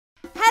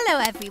Hello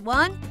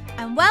everyone,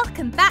 and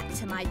welcome back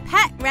to my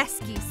pet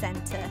rescue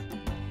centre.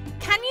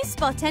 Can you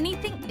spot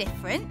anything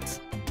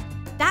different?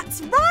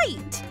 That's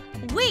right!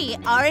 We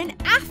are in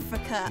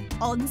Africa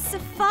on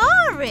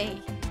safari.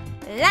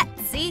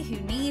 Let's see who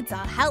needs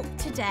our help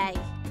today.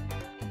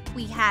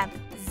 We have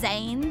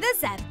Zane the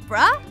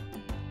zebra,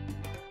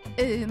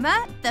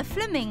 Uma the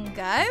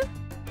flamingo,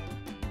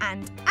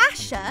 and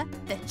Asher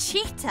the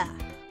cheetah.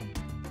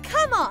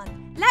 Come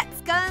on,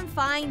 let's go and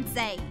find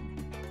Zane.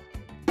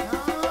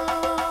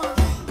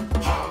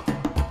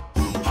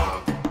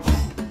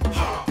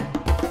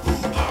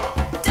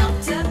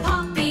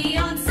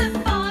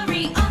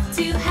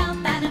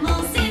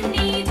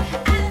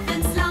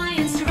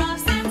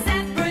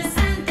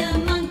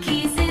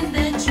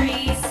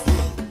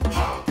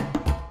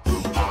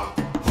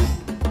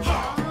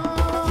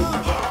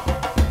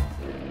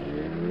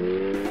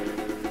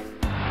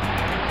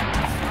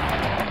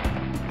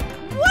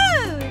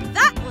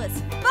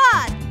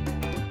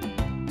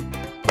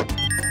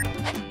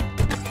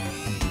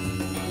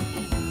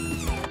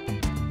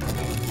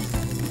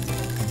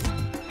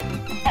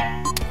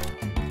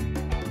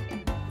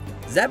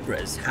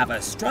 Zebras have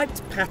a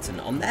striped pattern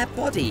on their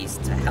bodies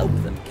to help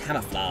them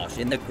camouflage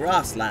in the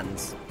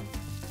grasslands.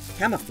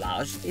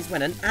 Camouflage is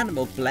when an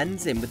animal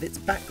blends in with its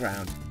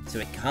background so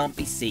it can't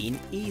be seen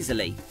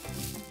easily.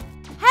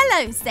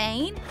 Hello,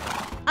 Zane.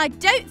 I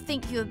don't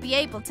think you'll be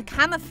able to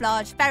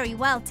camouflage very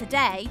well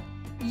today.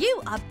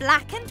 You are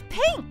black and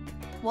pink.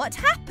 What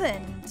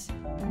happened?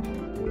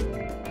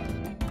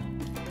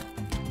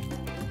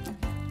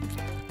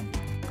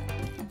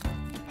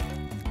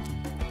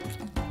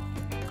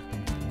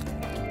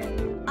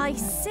 I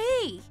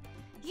see.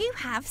 You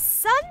have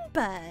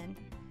sunburn.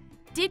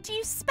 Did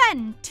you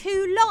spend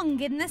too long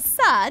in the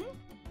sun?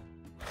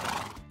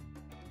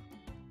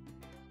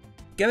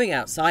 Going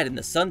outside in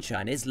the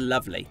sunshine is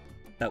lovely,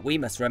 but we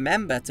must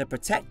remember to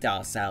protect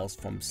ourselves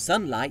from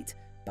sunlight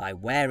by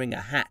wearing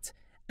a hat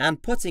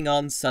and putting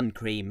on sun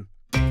cream.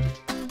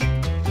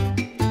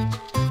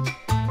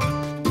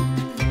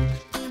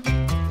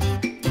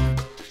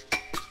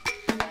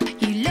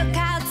 You look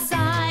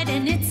outside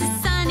and it's a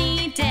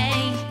sunny day.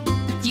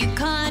 You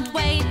can't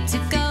wait to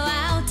go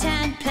out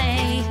and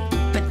play.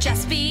 But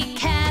just be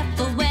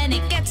careful when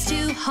it gets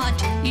too hot.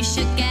 You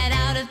should get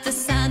out of the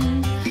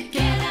sun.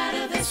 Get out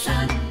of the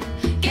sun.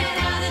 Get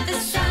out of the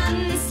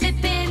sun.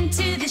 Slip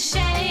into the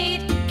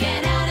shade.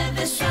 Get out of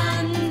the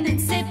sun and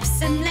sip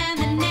some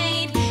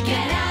lemonade.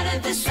 Get out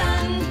of the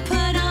sun.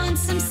 Put on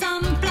some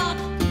sunblock.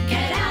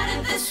 Get out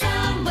of the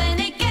sun when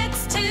it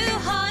gets too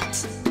hot.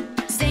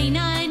 Zane,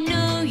 I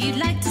know you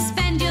like to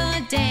spend your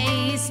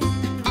days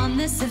on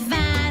the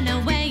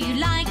savannah where you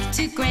like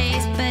to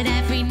graze, but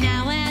every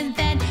now and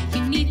then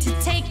you need to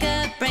take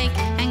a break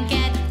and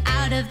get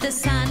out of the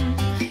sun.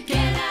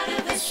 Get out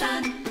of the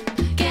sun.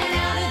 Get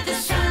out of the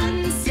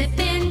sun. Slip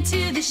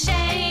into the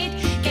shade.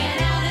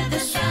 Get out of the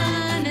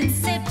sun and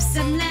sip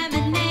some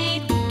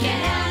lemonade.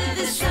 Get out of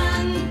the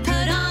sun.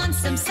 Put on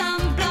some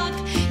sunblock.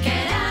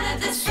 Get out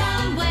of the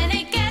sun when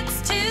it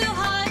gets too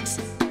hot.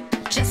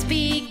 Just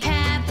be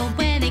careful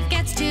when it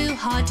gets too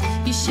hot.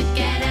 You should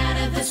get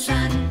out of the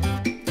sun.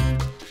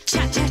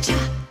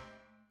 Cha-cha-cha.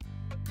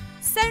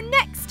 So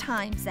next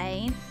time,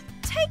 Zane,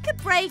 take a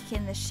break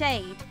in the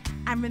shade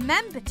and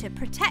remember to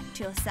protect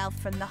yourself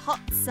from the hot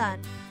sun.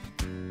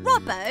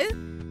 Robbo,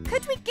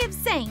 could we give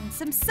Zane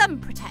some sun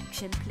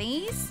protection,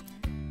 please?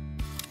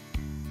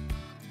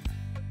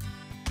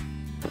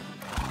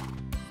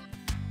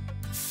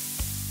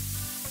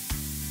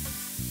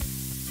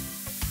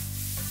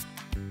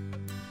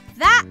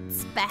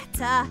 That's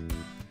better.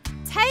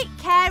 Take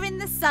care in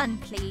the sun,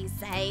 please,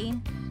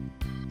 Zane.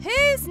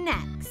 Who's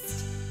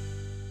next?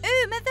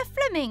 Uma the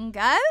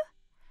flamingo?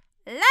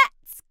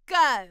 Let's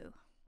go!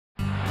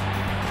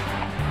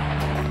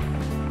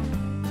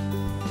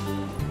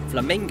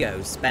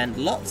 Flamingos spend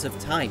lots of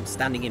time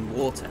standing in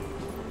water.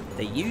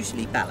 They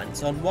usually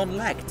balance on one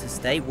leg to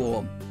stay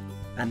warm,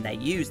 and they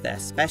use their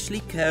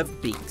specially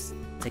curved beaks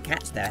to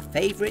catch their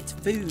favourite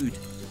food,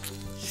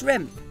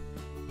 shrimp.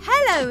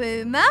 Hello,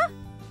 Uma.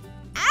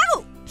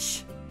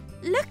 Ouch!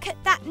 Look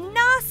at that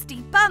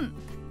nasty bump.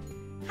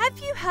 Have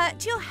you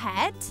hurt your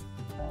head?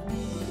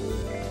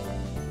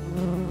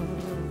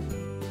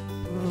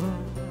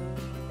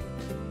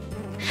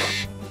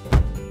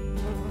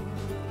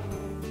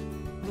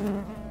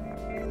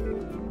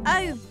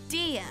 Oh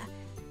dear,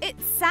 it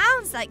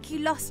sounds like you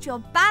lost your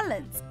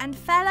balance and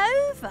fell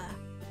over.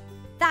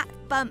 That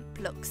bump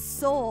looks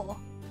sore.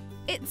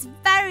 It's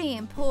very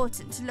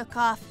important to look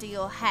after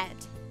your head.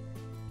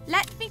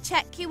 Let me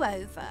check you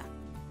over.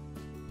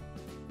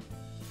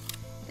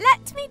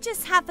 Let me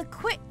just have a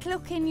quick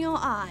look in your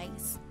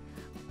eyes.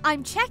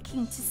 I'm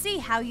checking to see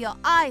how your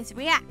eyes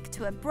react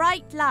to a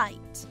bright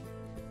light.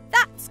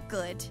 That's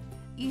good.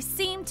 You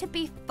seem to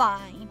be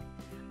fine.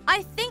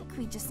 I think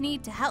we just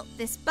need to help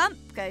this bump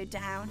go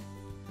down.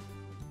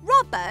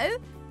 Robbo,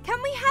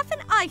 can we have an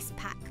ice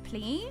pack,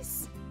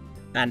 please?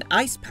 An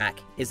ice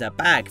pack is a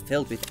bag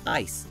filled with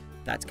ice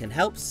that can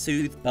help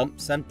soothe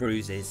bumps and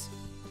bruises.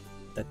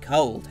 The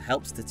cold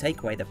helps to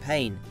take away the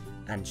pain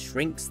and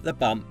shrinks the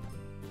bump.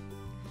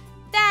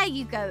 There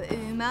you go,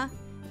 Uma.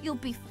 You'll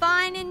be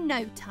fine in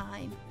no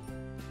time.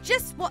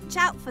 Just watch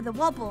out for the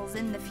wobbles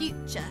in the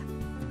future.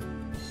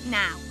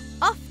 Now,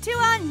 off to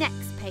our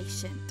next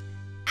patient,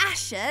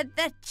 Asher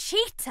the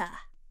cheetah.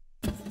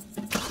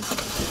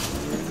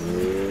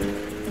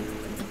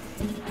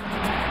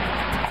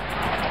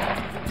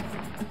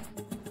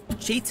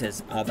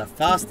 Cheetahs are the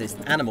fastest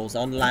animals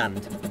on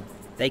land.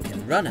 They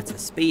can run at a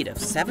speed of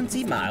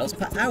 70 miles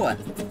per hour,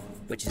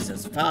 which is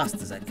as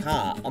fast as a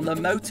car on the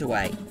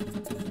motorway.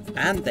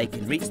 And they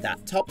can reach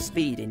that top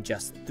speed in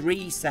just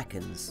 3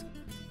 seconds.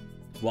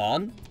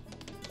 1,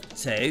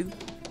 2,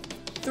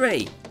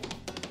 3.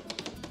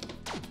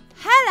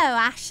 Hello,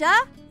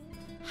 Asher.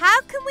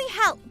 How can we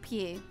help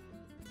you?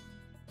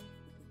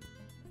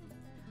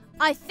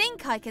 I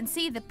think I can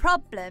see the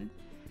problem.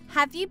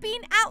 Have you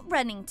been out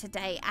running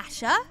today,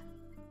 Asher?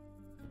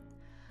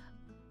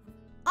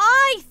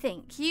 I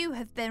think you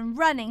have been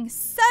running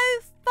so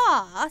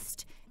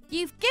fast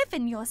you've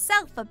given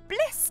yourself a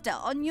blister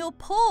on your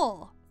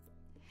paw.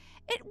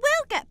 It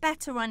will get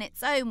better on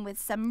its own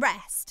with some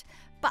rest,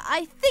 but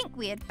I think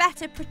we had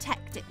better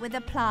protect it with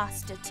a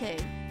plaster too.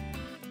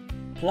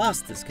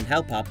 Plasters can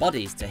help our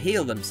bodies to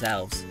heal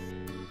themselves.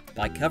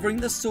 By covering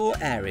the sore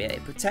area,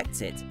 it protects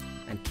it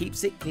and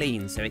keeps it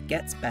clean so it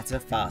gets better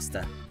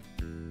faster.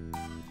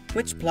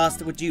 Which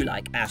plaster would you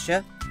like,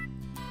 Asher?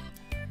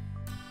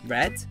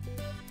 Red?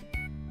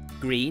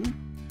 Green?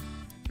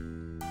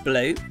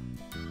 Blue?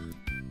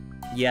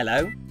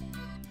 Yellow?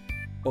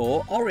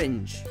 Or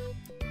orange?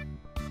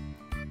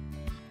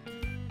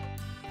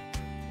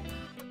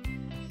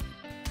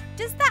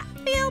 Does that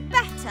feel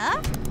better?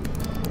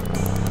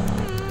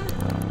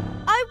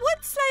 I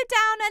would slow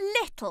down a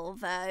little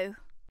though.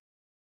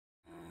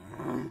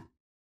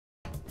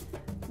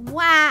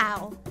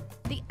 Wow,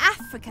 the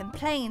African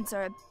plains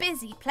are a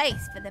busy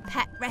place for the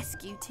pet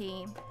rescue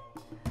team.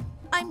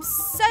 I'm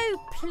so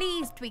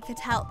pleased we could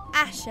help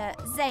Asher,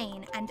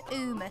 Zane and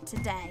Uma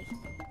today.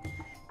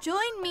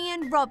 Join me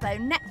and Robbo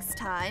next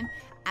time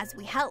as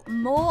we help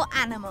more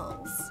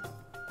animals.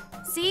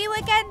 See you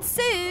again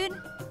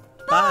soon.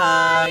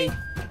 Bye!